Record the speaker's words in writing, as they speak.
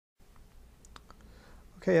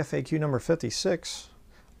Okay, FAQ number 56.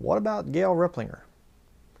 What about Gail Riplinger?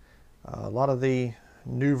 A lot of the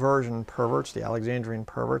new version perverts, the Alexandrian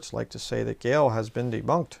perverts, like to say that Gail has been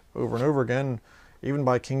debunked over and over again, even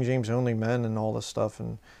by King James only men and all this stuff,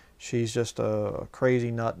 and she's just a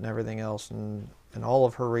crazy nut and everything else, and all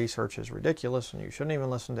of her research is ridiculous, and you shouldn't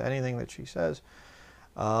even listen to anything that she says.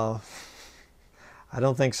 I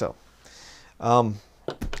don't think so. I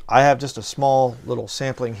have just a small little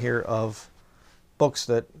sampling here of books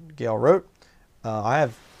that Gail wrote. I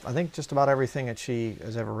think just about everything that she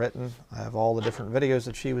has ever written. I have all the different videos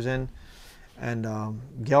that she was in, and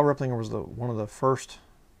Gail Riplinger was one of the first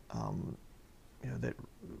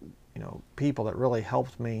people that really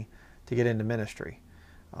helped me to get into ministry.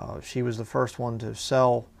 She was the first one to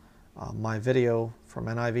sell my video from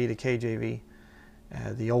NIV to KJV,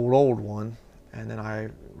 the old one, and then I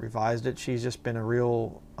revised it. She's just been a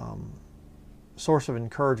real source of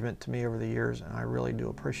encouragement to me over the years, and I really do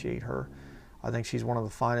appreciate her. I think she's one of the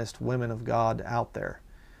finest women of God out there.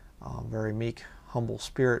 Very meek, humble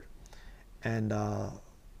spirit, and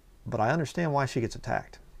but I understand why she gets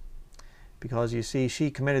attacked. Because you see, she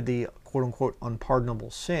committed the quote-unquote unpardonable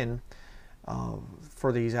sin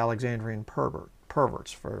for these Alexandrian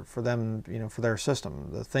perverts, for them, for their system,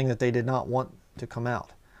 the thing that they did not want to come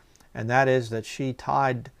out. And that is that she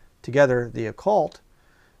tied together the occult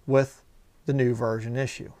with the new version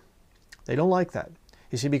issue. They don't like that.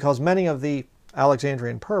 You see, because many of the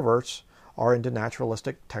Alexandrian perverts are into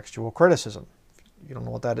naturalistic textual criticism. If you don't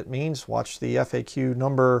know what that means, watch the FAQ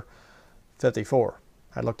number 54.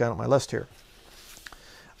 I looked down at my list here.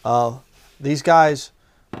 These guys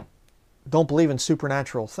don't believe in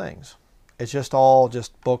supernatural things. It's just all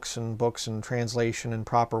just books and translation and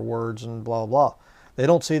proper words and blah, blah. They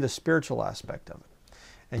don't see the spiritual aspect of it.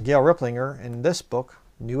 And Gail Riplinger, in this book,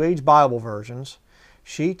 New Age Bible Versions,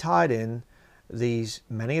 she tied in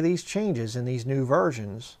many of these changes in these new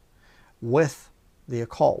versions with the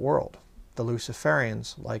occult world. The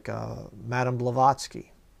Luciferians, like Madame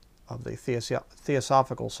Blavatsky of the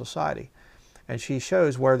Theosophical Society. And she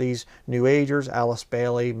shows where these New Agers, Alice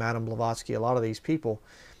Bailey, Madame Blavatsky, a lot of these people,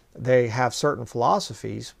 they have certain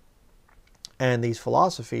philosophies, and these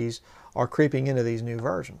philosophies are creeping into these new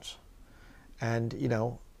versions. And,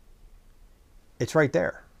 it's right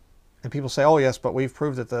there. And people say, oh yes, but we've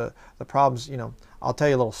proved that the problems, I'll tell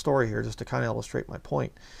you a little story here just to kind of illustrate my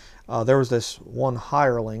point. There was this one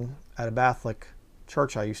hireling at a Catholic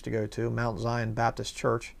church I used to go to, Mount Zion Baptist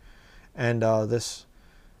Church, and this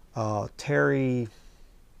Terry,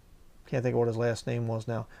 can't think of what his last name was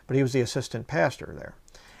now, but he was the assistant pastor there.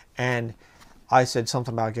 And I said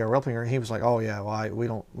something about Gail Riplinger, and he was like, oh yeah, well, we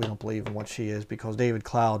don't believe in what she is because David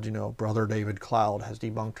Cloud, brother David Cloud has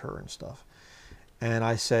debunked her and stuff. And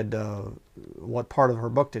I said, what part of her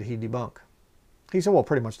book did he debunk? He said, well,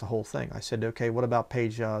 pretty much the whole thing. I said, okay, what about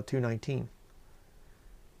page 219?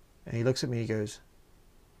 And he looks at me, he goes,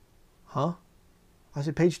 huh? I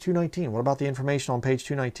said, page 219. What about the information on page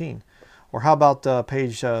 219? Or how about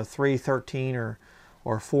page 313 or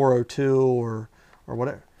 402 or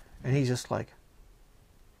whatever? And he's just like,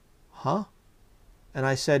 huh? And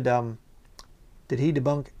I said, did he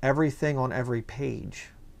debunk everything on every page?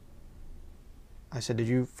 I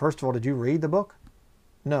said, first of all, did you read the book?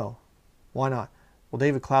 No. Why not? Well,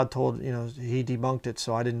 David Cloud told, he debunked it,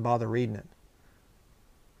 so I didn't bother reading it.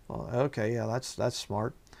 Well, okay, yeah, that's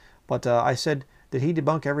smart. But I said, did he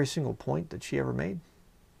debunk every single point that she ever made?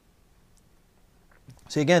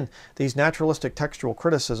 See, again, these naturalistic textual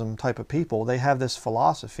criticism type of people, they have this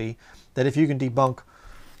philosophy that if you can debunk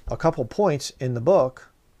a couple points in the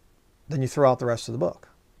book, then you throw out the rest of the book.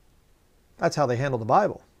 That's how they handle the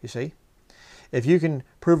Bible, you see. If you can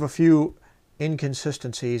prove a few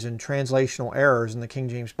inconsistencies and translational errors in the King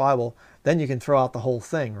James Bible, then you can throw out the whole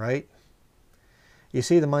thing, right? You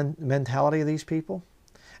see the mentality of these people?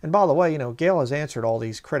 And by the way, Gail has answered all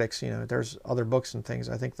these critics. There's other books and things.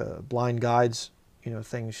 I think the Blind Guides,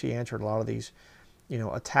 things, she answered a lot of these,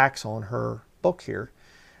 attacks on her book here.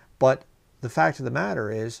 But the fact of the matter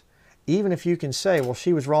is, even if you can say, well,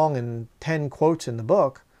 she was wrong in 10 quotes in the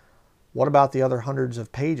book, what about the other hundreds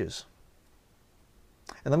of pages?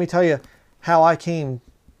 And let me tell you how I came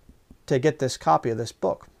to get this copy of this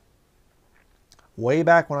book. Way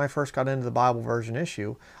back when I first got into the Bible version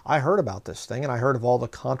issue, I heard about this thing, and I heard of all the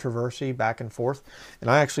controversy back and forth. And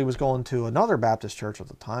I actually was going to another Baptist church at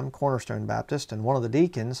the time, Cornerstone Baptist, and one of the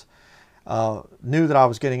deacons knew that I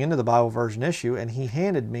was getting into the Bible version issue, and he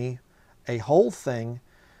handed me a whole thing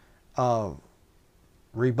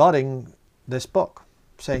rebutting this book,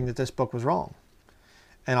 saying that this book was wrong.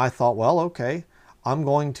 And I thought, well, okay, I'm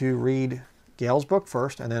going to read Gail's book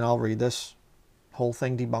first, and then I'll read this whole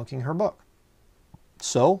thing debunking her book.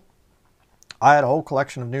 So I had a whole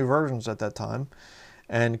collection of new versions at that time,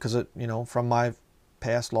 and because it, from my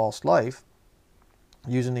past lost life,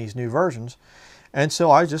 using these new versions. And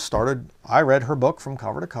so I just started, I read her book from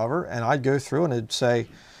cover to cover, and I'd go through and it'd say,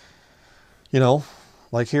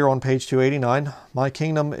 like here on page 289, my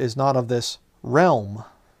kingdom is not of this realm.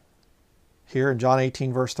 Here in John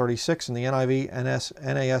 18 verse 36 in the NIV,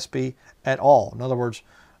 NASB, at all. In other words,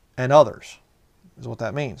 and others is what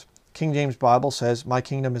that means. King James Bible says, my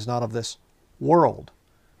kingdom is not of this world.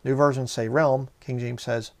 New versions say realm, King James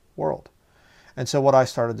says world. And so what I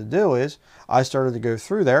started to do is, I started to go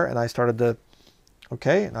through there and I started to,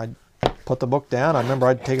 and I'd put the book down. I remember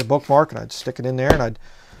I'd take a bookmark and I'd stick it in there, and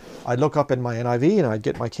I'd look up in my NIV and I'd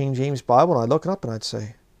get my King James Bible and I'd look it up and I'd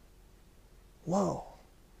say, whoa,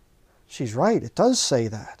 she's right, it does say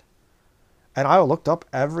that. And I looked up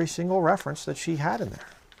every single reference that she had in there.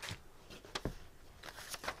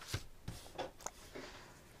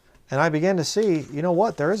 And I began to see,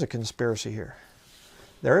 there is a conspiracy here.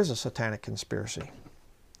 There is a satanic conspiracy.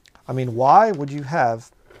 I mean, why would you have,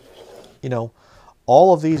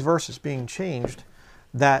 all of these verses being changed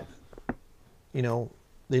that, the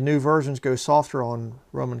new versions go softer on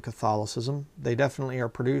Roman Catholicism. They definitely are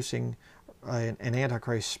producing an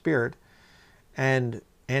Antichrist spirit and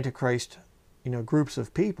Antichrist, groups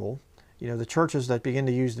of people. The churches that begin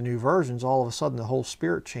to use the new versions, all of a sudden the whole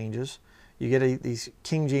spirit changes. You get these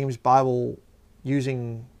King James Bible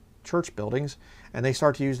using church buildings, and they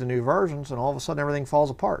start to use the new versions, and all of a sudden everything falls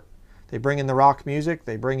apart. They bring in the rock music,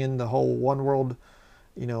 they bring in the whole one world,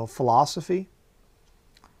 philosophy.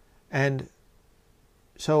 And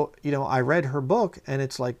so, I read her book, and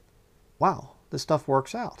it's like, wow, this stuff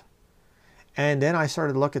works out. And then I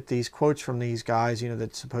started to look at these quotes from these guys,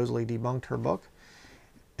 that supposedly debunked her book,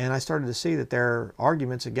 and I started to see that their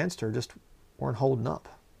arguments against her just weren't holding up.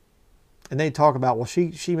 And they talk about, well,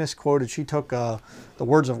 she misquoted. She took the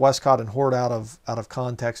words of Westcott and Hort out of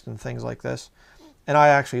context and things like this. And I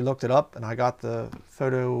actually looked it up, and I got the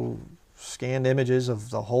photo scanned images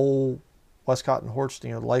of the whole Westcott and Hort's,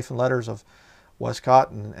 the life and letters of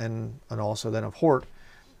Westcott and also then of Hort.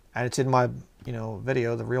 And it's in my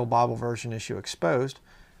video, the Real Bible Version Issue Exposed.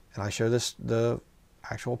 And I show the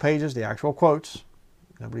actual pages, the actual quotes.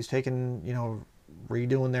 Nobody's taking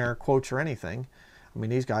redoing their quotes or anything. I mean,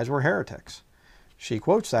 these guys were heretics. She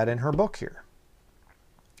quotes that in her book here.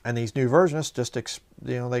 And these new versionists just,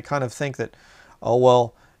 they kind of think that, oh,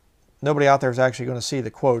 well, nobody out there is actually going to see the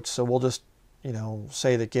quotes, so we'll just,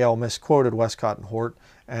 say that Gail misquoted Westcott and Hort,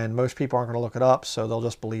 and most people aren't going to look it up, so they'll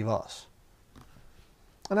just believe us.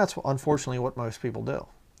 And that's unfortunately what most people do.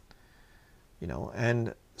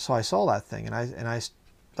 And so I saw that thing, and I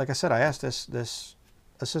like I said, I asked this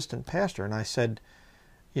assistant pastor, and I said,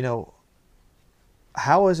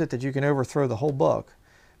 how is it that you can overthrow the whole book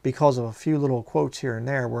because of a few little quotes here and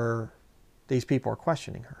there where these people are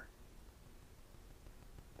questioning her?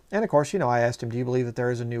 And of course, I asked him, do you believe that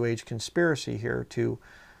there is a New Age conspiracy here to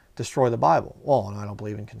destroy the Bible? Well, and I don't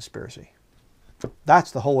believe in conspiracy.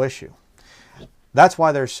 That's the whole issue. That's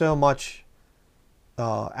why there's so much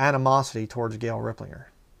animosity towards Gail Riplinger.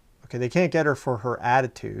 Okay, they can't get her for her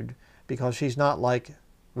attitude because she's not like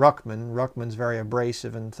Ruckman. Ruckman's very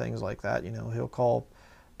abrasive and things like that. He'll call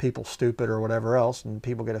people stupid or whatever else, and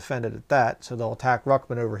people get offended at that, so they'll attack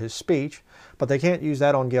Ruckman over his speech. But they can't use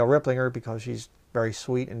that on Gail Riplinger because she's very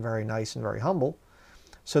sweet and very nice and very humble.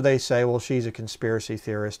 So they say, well, she's a conspiracy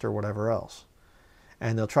theorist or whatever else.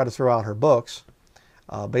 And they'll try to throw out her books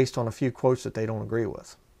based on a few quotes that they don't agree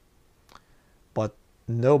with. But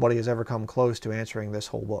nobody has ever come close to answering this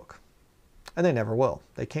whole book. And they never will.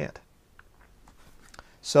 They can't.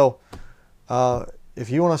 So if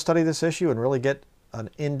you want to study this issue and really get an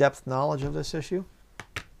in-depth knowledge of this issue,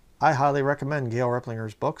 I highly recommend Gail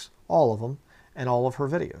Riplinger's books, all of them, and all of her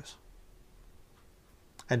videos.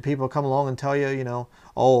 And people come along and tell you,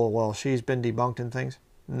 oh, well, she's been debunked and things.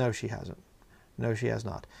 No, she hasn't. No, she has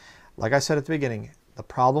not. Like I said at the beginning, the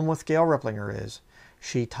problem with Gail Riplinger is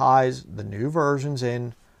she ties the new versions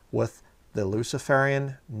in with the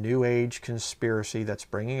Luciferian New Age conspiracy that's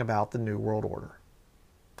bringing about the New World Order.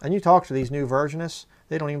 And you talk to these new versionists,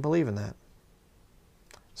 they don't even believe in that.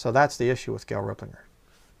 So that's the issue with Gail Riplinger.